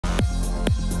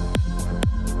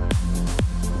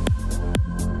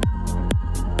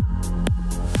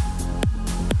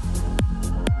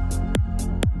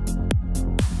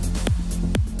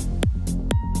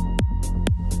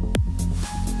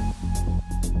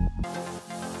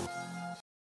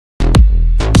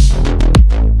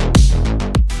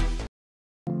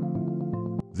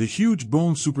The huge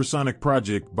Boom Supersonic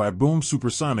project by Boom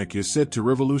Supersonic is set to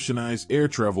revolutionize air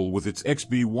travel with its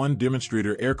XB-1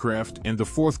 demonstrator aircraft and the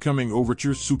forthcoming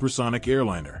Overture supersonic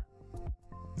airliner.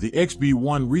 The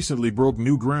XB-1 recently broke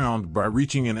new ground by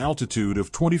reaching an altitude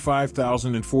of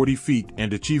 25,040 feet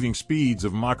and achieving speeds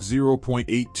of Mach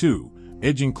 0.82,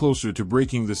 edging closer to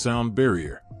breaking the sound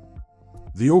barrier.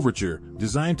 The Overture,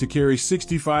 designed to carry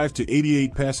 65 to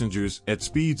 88 passengers at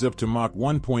speeds up to Mach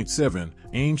 1.7,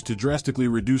 aims to drastically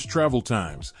reduce travel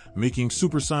times, making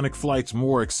supersonic flights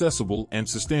more accessible and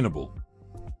sustainable.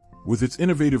 With its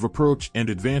innovative approach and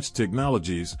advanced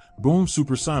technologies, Boom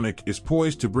Supersonic is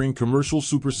poised to bring commercial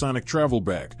supersonic travel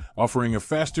back, offering a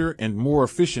faster and more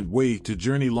efficient way to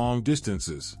journey long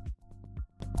distances.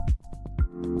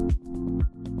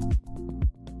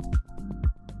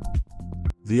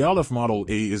 The Alef Model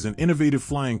A is an innovative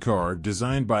flying car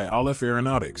designed by Alef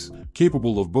Aeronautics,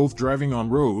 capable of both driving on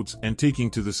roads and taking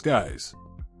to the skies.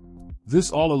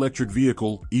 This all-electric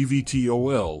vehicle,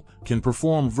 eVTOL, can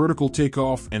perform vertical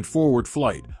takeoff and forward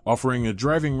flight, offering a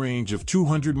driving range of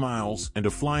 200 miles and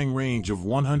a flying range of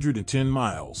 110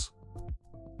 miles.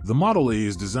 The Model A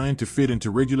is designed to fit into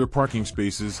regular parking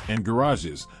spaces and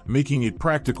garages, making it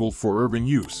practical for urban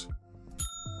use.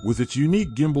 With its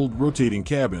unique gimbaled rotating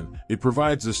cabin, it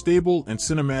provides a stable and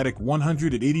cinematic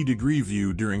 180-degree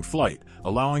view during flight,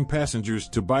 allowing passengers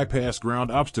to bypass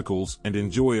ground obstacles and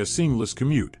enjoy a seamless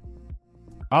commute.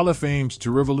 Alef aims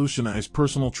to revolutionize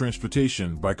personal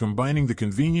transportation by combining the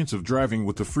convenience of driving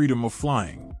with the freedom of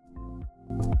flying.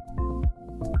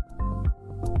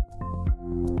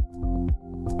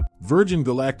 Virgin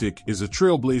Galactic is a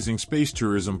trailblazing space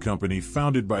tourism company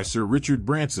founded by Sir Richard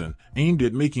Branson, aimed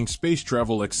at making space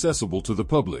travel accessible to the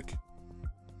public.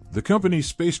 The company's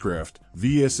spacecraft,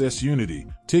 VSS Unity,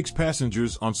 takes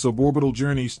passengers on suborbital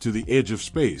journeys to the edge of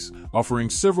space, offering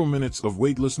several minutes of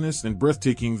weightlessness and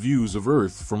breathtaking views of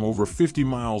Earth from over 50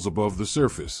 miles above the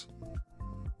surface.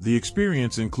 The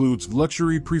experience includes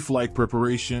luxury pre-flight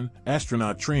preparation,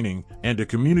 astronaut training, and a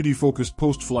community-focused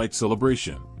post-flight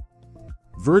celebration.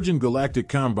 Virgin Galactic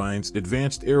combines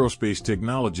advanced aerospace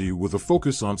technology with a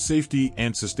focus on safety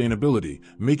and sustainability,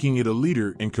 making it a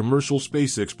leader in commercial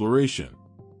space exploration.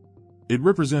 It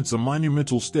represents a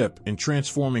monumental step in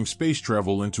transforming space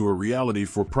travel into a reality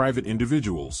for private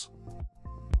individuals.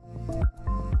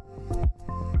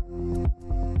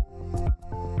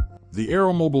 The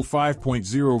Aeromobile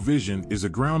 5.0 Vision is a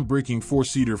groundbreaking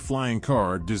four-seater flying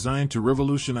car designed to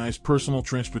revolutionize personal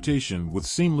transportation with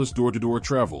seamless door-to-door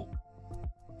travel.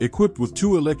 Equipped with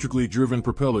two electrically driven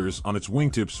propellers on its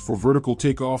wingtips for vertical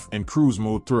takeoff and cruise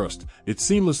mode thrust, it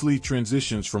seamlessly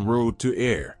transitions from road to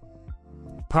air.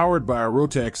 Powered by a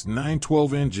Rotax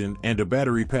 912 engine and a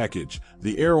battery package,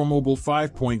 the Aeromobile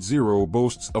 5.0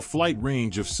 boasts a flight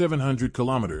range of 700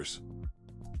 kilometers.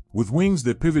 With wings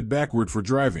that pivot backward for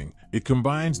driving, it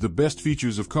combines the best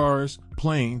features of cars,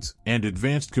 planes, and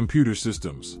advanced computer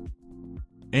systems.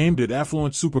 Aimed at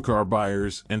affluent supercar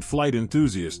buyers and flight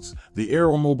enthusiasts, the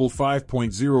Aeromobile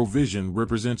 5.0 Vision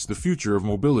represents the future of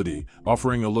mobility,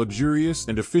 offering a luxurious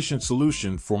and efficient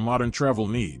solution for modern travel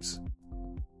needs.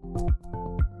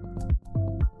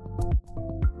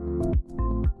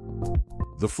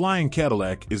 The Flying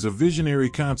Cadillac is a visionary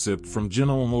concept from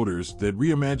General Motors that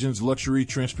reimagines luxury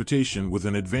transportation with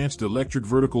an advanced electric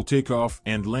vertical takeoff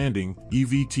and landing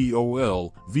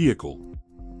 (eVTOL) vehicle.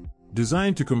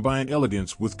 Designed to combine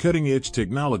elegance with cutting-edge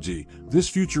technology, this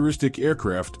futuristic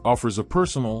aircraft offers a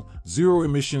personal,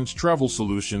 zero-emissions travel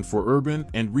solution for urban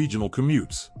and regional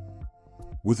commutes.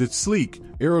 With its sleek,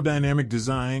 aerodynamic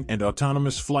design and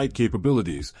autonomous flight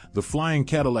capabilities, the Flying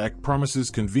Cadillac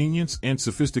promises convenience and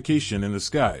sophistication in the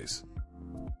skies.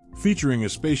 Featuring a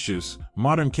spacious,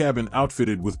 modern cabin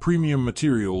outfitted with premium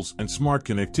materials and smart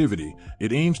connectivity,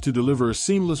 it aims to deliver a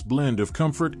seamless blend of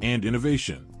comfort and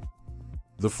innovation.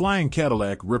 The Flying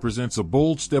Cadillac represents a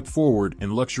bold step forward in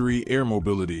luxury air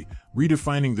mobility,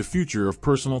 redefining the future of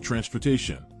personal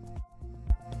transportation.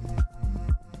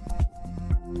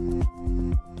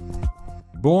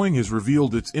 Boeing has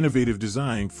revealed its innovative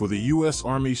design for the U.S.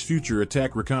 Army's Future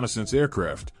Attack Reconnaissance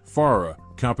Aircraft (FARA)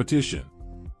 competition.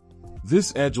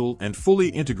 This agile and fully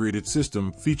integrated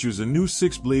system features a new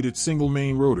 6-bladed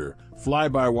single-main rotor,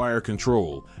 fly-by-wire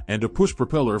control, and a push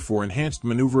propeller for enhanced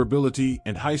maneuverability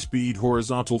and high-speed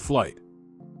horizontal flight.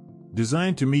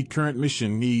 Designed to meet current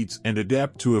mission needs and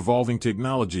adapt to evolving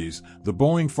technologies, the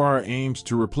Boeing FARA aims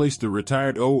to replace the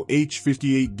retired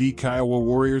OH-58D Kiowa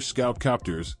Warrior Scout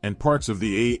copters and parts of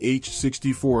the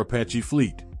AH-64 Apache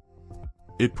fleet.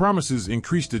 It promises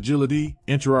increased agility,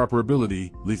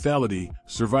 interoperability, lethality,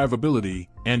 survivability,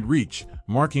 and reach,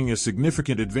 marking a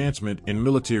significant advancement in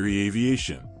military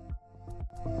aviation.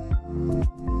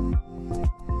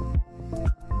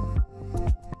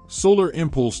 Solar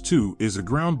Impulse 2 is a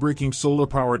groundbreaking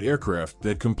solar-powered aircraft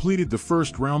that completed the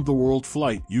first round-the-world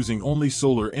flight using only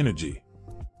solar energy.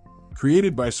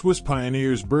 Created by Swiss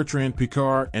pioneers Bertrand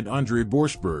Piccard and André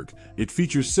Borschberg, it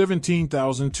features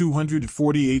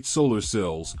 17,248 solar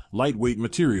cells, lightweight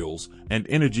materials, and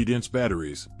energy-dense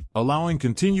batteries, allowing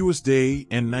continuous day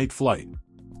and night flight.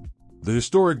 The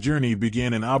historic journey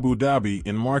began in Abu Dhabi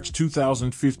in March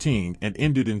 2015 and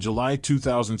ended in July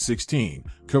 2016,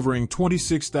 covering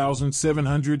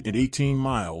 26,718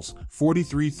 miles,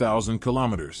 43,000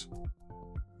 kilometers.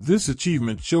 This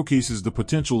achievement showcases the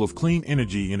potential of clean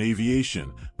energy in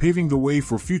aviation, paving the way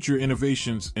for future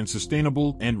innovations in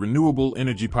sustainable and renewable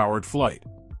energy-powered flight.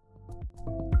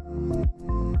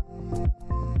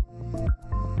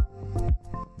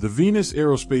 The Venus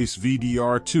Aerospace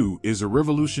VDR-2 is a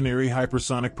revolutionary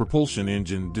hypersonic propulsion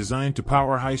engine designed to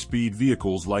power high-speed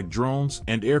vehicles like drones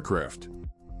and aircraft.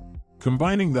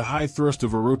 Combining the high thrust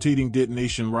of a rotating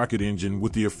detonation rocket engine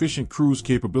with the efficient cruise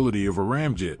capability of a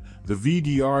ramjet, the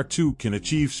VDR-2 can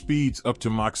achieve speeds up to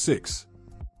Mach 6.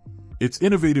 Its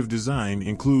innovative design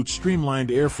includes streamlined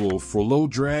airflow for low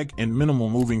drag and minimal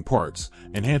moving parts,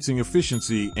 enhancing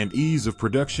efficiency and ease of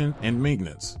production and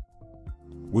maintenance.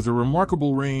 With a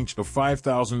remarkable range of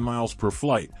 5,000 miles per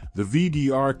flight, the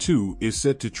VDR-2 is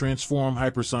set to transform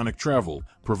hypersonic travel,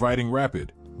 providing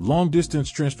rapid,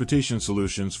 long-distance transportation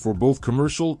solutions for both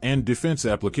commercial and defense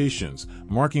applications,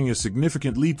 marking a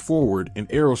significant leap forward in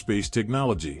aerospace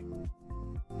technology.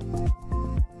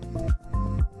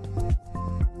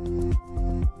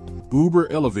 Uber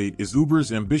Elevate is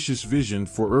Uber's ambitious vision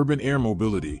for urban air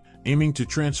mobility, aiming to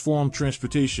transform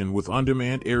transportation with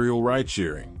on-demand aerial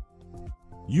ride-sharing.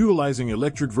 Utilizing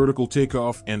electric vertical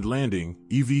takeoff and landing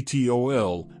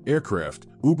 (eVTOL) aircraft,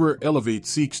 Uber Elevate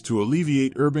seeks to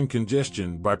alleviate urban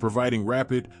congestion by providing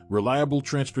rapid, reliable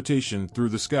transportation through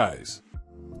the skies.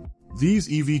 These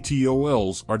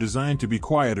eVTOLs are designed to be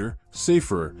quieter,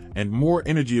 safer, and more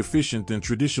energy efficient than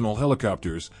traditional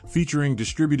helicopters, featuring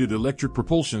distributed electric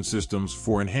propulsion systems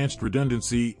for enhanced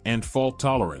redundancy and fault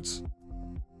tolerance.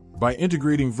 By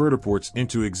integrating vertiports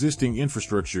into existing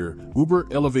infrastructure, Uber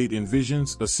Elevate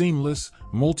envisions a seamless,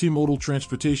 multimodal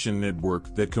transportation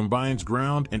network that combines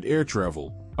ground and air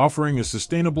travel, offering a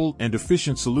sustainable and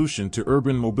efficient solution to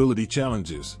urban mobility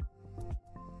challenges.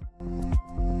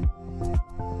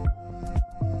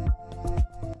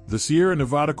 The Sierra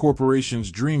Nevada Corporation's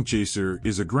Dream Chaser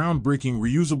is a groundbreaking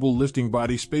reusable lifting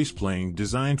body spaceplane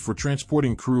designed for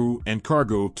transporting crew and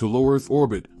cargo to low Earth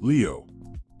orbit, LEO.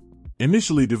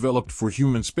 Initially developed for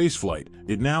human spaceflight,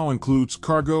 it now includes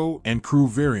cargo and crew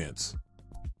variants.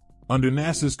 Under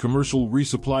NASA's Commercial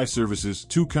Resupply Services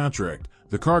 2 contract,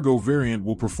 the cargo variant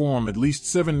will perform at least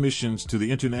 7 missions to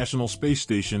the International Space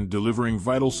Station, delivering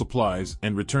vital supplies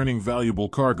and returning valuable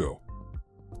cargo.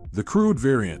 The crewed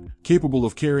variant, capable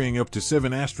of carrying up to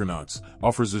 7 astronauts,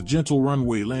 offers a gentle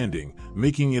runway landing,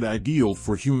 making it ideal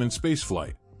for human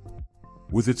spaceflight.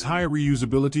 With its high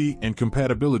reusability and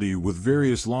compatibility with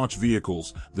various launch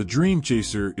vehicles, the Dream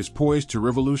Chaser is poised to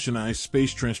revolutionize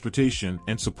space transportation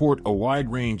and support a wide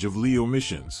range of LEO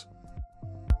missions.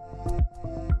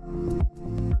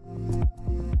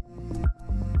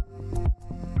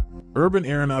 Urban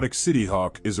Aeronautics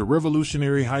CityHawk is a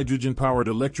revolutionary hydrogen-powered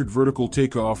electric vertical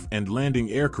takeoff and landing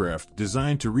aircraft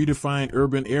designed to redefine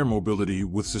urban air mobility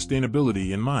with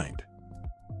sustainability in mind.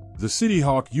 The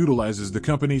CityHawk utilizes the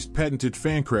company's patented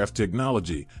fancraft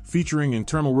technology, featuring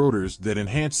internal rotors that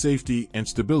enhance safety and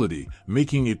stability,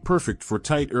 making it perfect for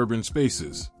tight urban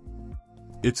spaces.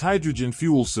 Its hydrogen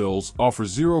fuel cells offer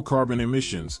zero carbon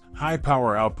emissions, high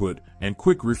power output, and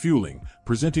quick refueling,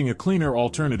 presenting a cleaner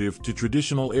alternative to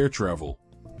traditional air travel.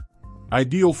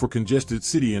 Ideal for congested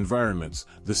city environments,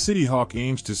 the CityHawk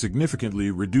aims to significantly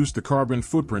reduce the carbon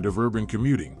footprint of urban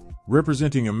commuting,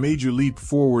 representing a major leap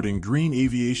forward in green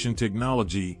aviation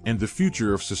technology and the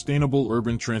future of sustainable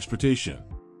urban transportation.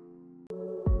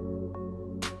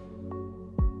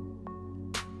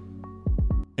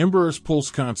 Embraer's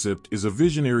Pulse concept is a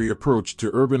visionary approach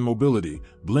to urban mobility,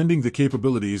 blending the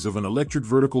capabilities of an electric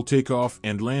vertical takeoff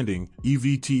and landing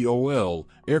 (eVTOL)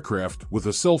 aircraft with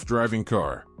a self-driving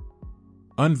car.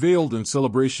 Unveiled in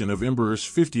celebration of Embraer's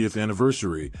 50th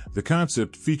anniversary, the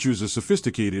concept features a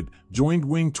sophisticated,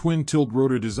 joined-wing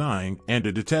twin-tilt-rotor design and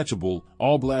a detachable,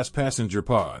 all-glass passenger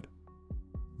pod.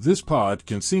 This pod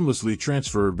can seamlessly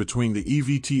transfer between the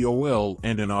eVTOL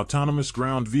and an autonomous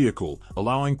ground vehicle,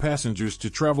 allowing passengers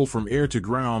to travel from air to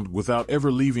ground without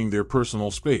ever leaving their personal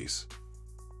space.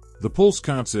 The Pulse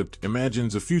concept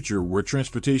imagines a future where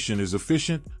transportation is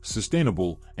efficient,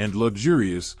 sustainable, and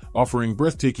luxurious, offering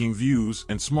breathtaking views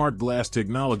and smart glass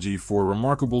technology for a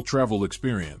remarkable travel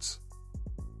experience.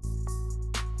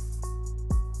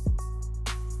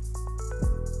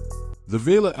 The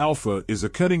Vela Alpha is a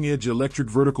cutting-edge electric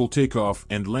vertical takeoff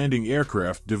and landing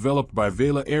aircraft developed by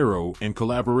Vela Aero in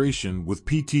collaboration with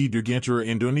PT Dirgantara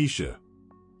Indonesia.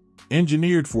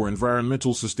 Engineered for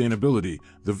environmental sustainability,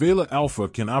 the Vela Alpha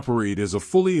can operate as a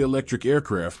fully electric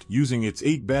aircraft using its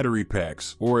 8 battery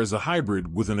packs or as a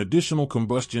hybrid with an additional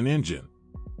combustion engine.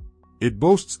 It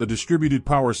boasts a distributed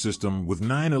power system with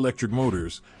 9 electric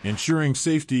motors, ensuring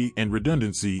safety and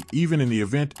redundancy even in the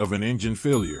event of an engine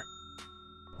failure.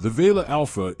 The Vela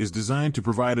Alpha is designed to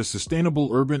provide a sustainable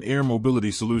urban air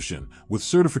mobility solution, with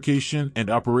certification and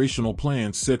operational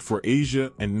plans set for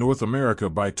Asia and North America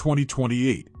by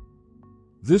 2028.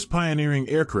 This pioneering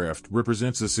aircraft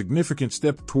represents a significant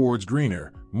step towards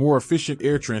greener, more efficient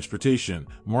air transportation,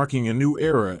 marking a new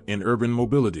era in urban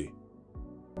mobility.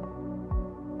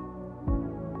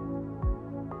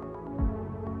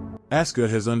 ASKA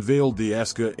has unveiled the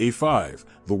ASKA A5,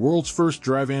 the world's first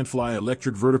drive-and-fly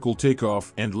electric vertical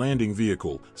takeoff and landing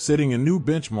vehicle, setting a new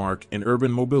benchmark in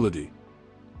urban mobility.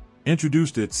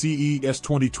 Introduced at CES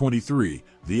 2023,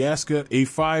 the ASKA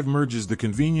A5 merges the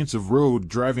convenience of road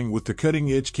driving with the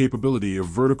cutting-edge capability of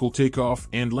vertical takeoff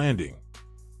and landing.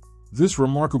 This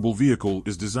remarkable vehicle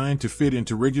is designed to fit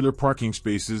into regular parking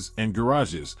spaces and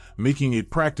garages, making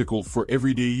it practical for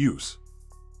everyday use.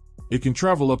 It can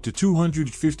travel up to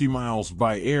 250 miles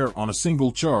by air on a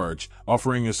single charge,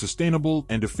 offering a sustainable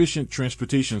and efficient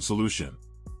transportation solution.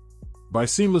 By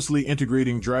seamlessly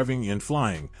integrating driving and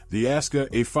flying, the ASKA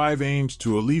A5 aims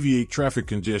to alleviate traffic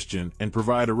congestion and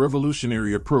provide a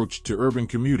revolutionary approach to urban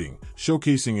commuting,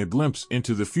 showcasing a glimpse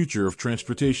into the future of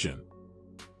transportation.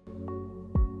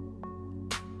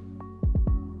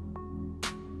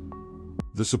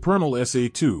 The Supernal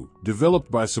S-A2,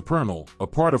 developed by Supernal, a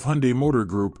part of Hyundai Motor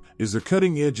Group, is a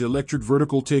cutting-edge electric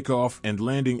vertical takeoff and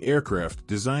landing aircraft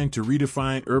designed to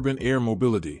redefine urban air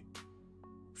mobility.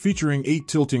 Featuring 8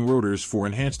 tilting rotors for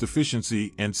enhanced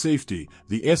efficiency and safety,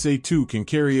 the S-A2 can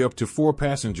carry up to 4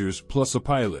 passengers plus a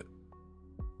pilot.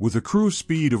 With a cruise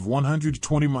speed of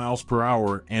 120 miles per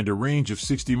hour and a range of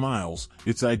 60 miles,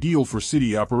 it's ideal for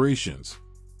city operations.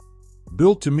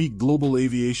 Built to meet global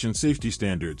aviation safety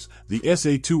standards, the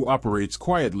S-A2 operates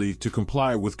quietly to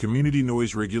comply with community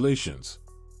noise regulations.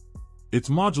 Its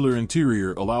modular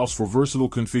interior allows for versatile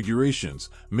configurations,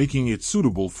 making it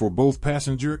suitable for both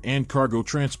passenger and cargo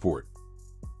transport.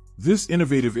 This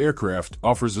innovative aircraft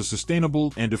offers a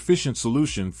sustainable and efficient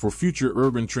solution for future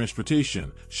urban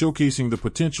transportation, showcasing the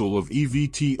potential of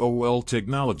eVTOL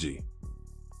technology.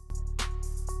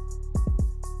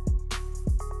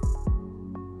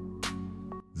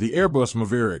 The Airbus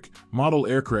Maveric, model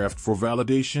aircraft for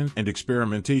validation and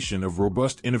experimentation of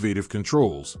robust innovative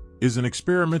controls, is an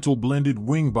experimental blended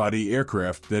wing-body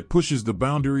aircraft that pushes the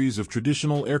boundaries of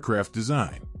traditional aircraft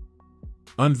design.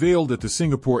 Unveiled at the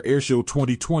Singapore Airshow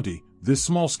 2020, this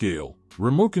small-scale,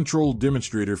 remote-controlled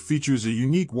demonstrator features a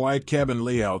unique wide cabin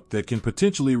layout that can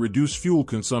potentially reduce fuel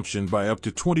consumption by up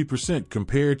to 20%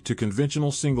 compared to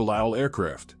conventional single-aisle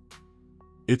aircraft.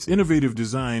 Its innovative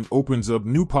design opens up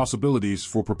new possibilities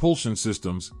for propulsion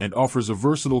systems and offers a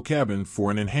versatile cabin for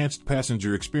an enhanced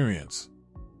passenger experience.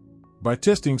 By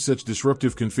testing such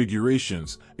disruptive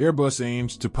configurations, Airbus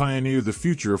aims to pioneer the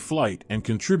future of flight and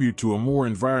contribute to a more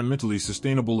environmentally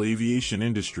sustainable aviation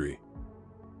industry.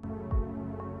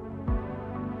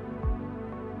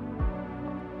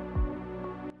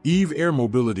 Eve Air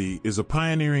Mobility is a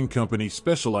pioneering company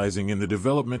specializing in the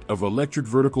development of electric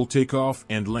vertical takeoff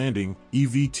and landing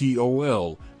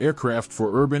 (eVTOL) aircraft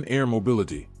for urban air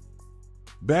mobility.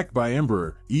 Backed by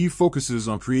Embraer, Eve focuses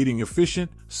on creating efficient,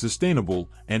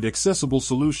 sustainable, and accessible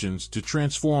solutions to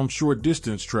transform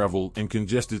short-distance travel in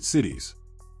congested cities.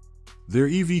 Their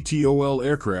eVTOL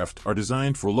aircraft are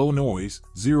designed for low noise,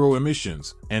 zero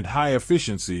emissions, and high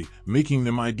efficiency, making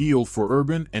them ideal for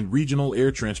urban and regional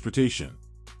air transportation.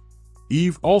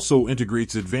 Eve also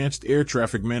integrates advanced air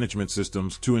traffic management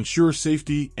systems to ensure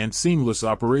safety and seamless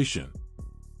operation.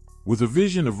 With a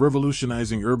vision of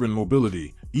revolutionizing urban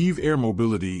mobility, Eve Air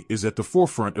Mobility is at the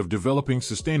forefront of developing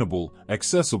sustainable,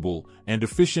 accessible, and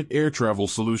efficient air travel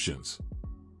solutions.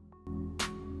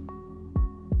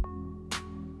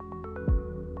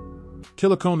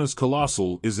 Kelekona's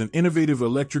Colossal is an innovative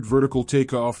electric vertical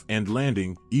takeoff and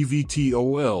landing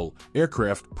 (eVTOL)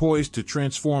 aircraft poised to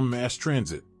transform mass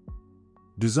transit.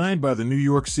 Designed by the New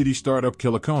York City startup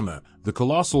Kelekona, the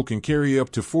Colossal can carry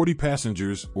up to 40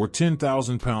 passengers or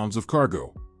 10,000 pounds of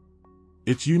cargo.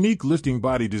 Its unique lifting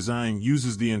body design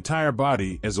uses the entire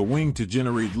body as a wing to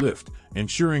generate lift,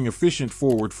 ensuring efficient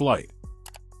forward flight.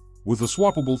 With a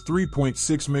swappable 3.6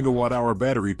 MWh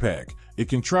battery pack, it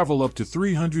can travel up to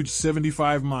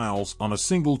 375 miles on a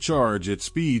single charge at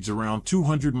speeds around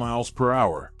 200 miles per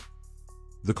hour.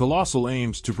 The Colossal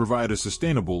aims to provide a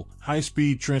sustainable,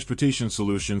 high-speed transportation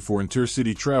solution for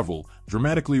intercity travel,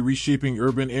 dramatically reshaping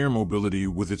urban air mobility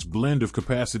with its blend of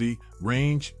capacity,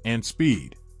 range, and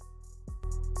speed.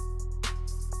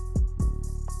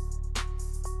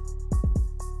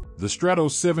 The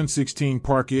Stratos 716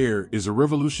 ParkAir is a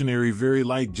revolutionary very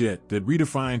light jet that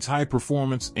redefines high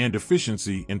performance and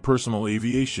efficiency in personal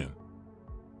aviation.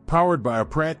 Powered by a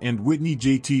Pratt & Whitney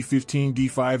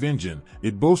JT15D5 engine,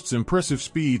 it boasts impressive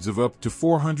speeds of up to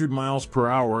 400 miles per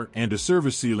hour and a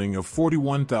service ceiling of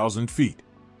 41,000 feet.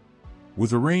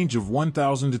 With a range of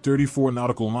 1,034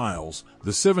 nautical miles,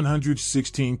 the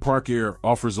 716 ParkAir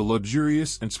offers a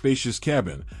luxurious and spacious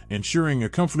cabin, ensuring a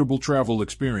comfortable travel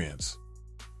experience.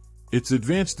 Its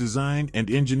advanced design and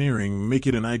engineering make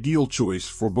it an ideal choice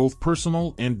for both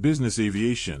personal and business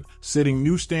aviation, setting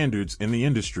new standards in the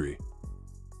industry.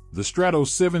 The Stratos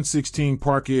 716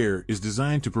 ParkAir is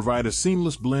designed to provide a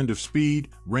seamless blend of speed,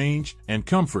 range, and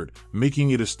comfort,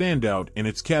 making it a standout in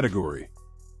its category.